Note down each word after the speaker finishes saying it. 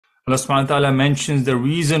Allah subhanahu wa ta'ala mentions the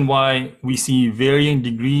reason why we see varying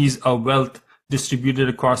degrees of wealth distributed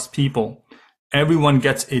across people. Everyone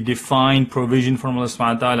gets a defined provision from Allah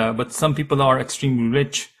subhanahu wa ta'ala, but some people are extremely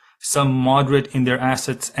rich, some moderate in their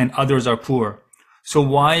assets, and others are poor. So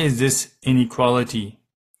why is this inequality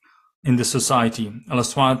in the society? Allah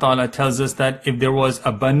subhanahu wa ta'ala tells us that if there was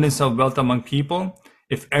abundance of wealth among people,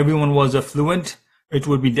 if everyone was affluent, it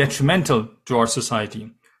would be detrimental to our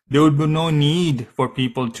society. There would be no need for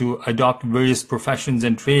people to adopt various professions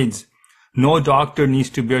and trades. No doctor needs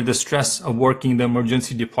to bear the stress of working in the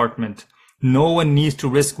emergency department. No one needs to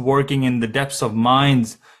risk working in the depths of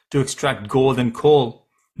mines to extract gold and coal.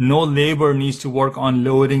 No labor needs to work on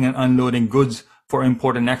loading and unloading goods for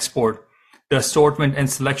import and export. The assortment and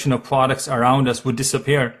selection of products around us would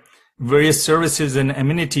disappear. Various services and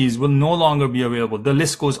amenities will no longer be available. The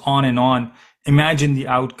list goes on and on. Imagine the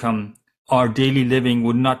outcome. Our daily living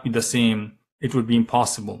would not be the same. It would be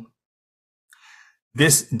impossible.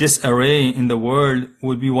 This disarray in the world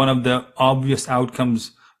would be one of the obvious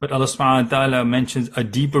outcomes, but Allah subhanahu wa ta'ala mentions a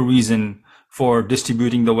deeper reason for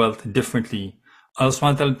distributing the wealth differently. Allah subhanahu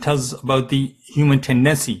wa ta'ala tells us about the human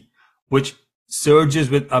tendency, which surges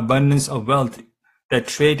with abundance of wealth. That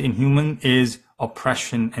trait in human is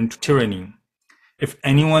oppression and tyranny. If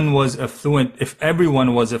everyone was affluent,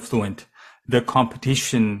 the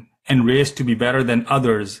competition and race to be better than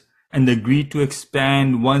others, and the greed to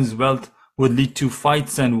expand one's wealth would lead to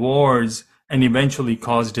fights and wars and eventually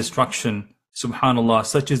cause destruction. Subhanallah,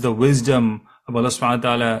 such is the wisdom of Allah subhanahu wa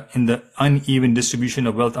ta'ala in the uneven distribution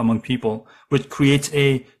of wealth among people, which creates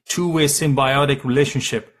a two-way symbiotic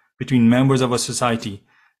relationship between members of a society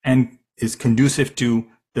and is conducive to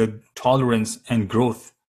the tolerance and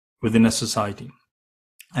growth within a society.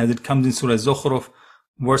 As it comes in Surah Zukhruf,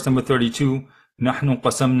 verse number 32, نحن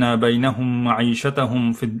قسمنا بينهم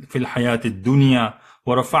معيشتهم في الحياة الدنيا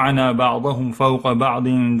ورفعنا بعضهم فوق بعض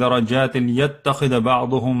درجات ليتخذ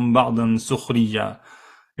بعضهم بعضا سخريا.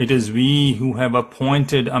 It is we who have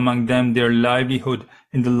appointed among them their livelihood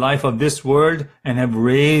in the life of this world and have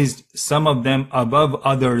raised some of them above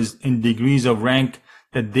others in degrees of rank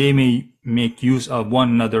that they may make use of one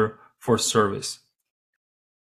another for service.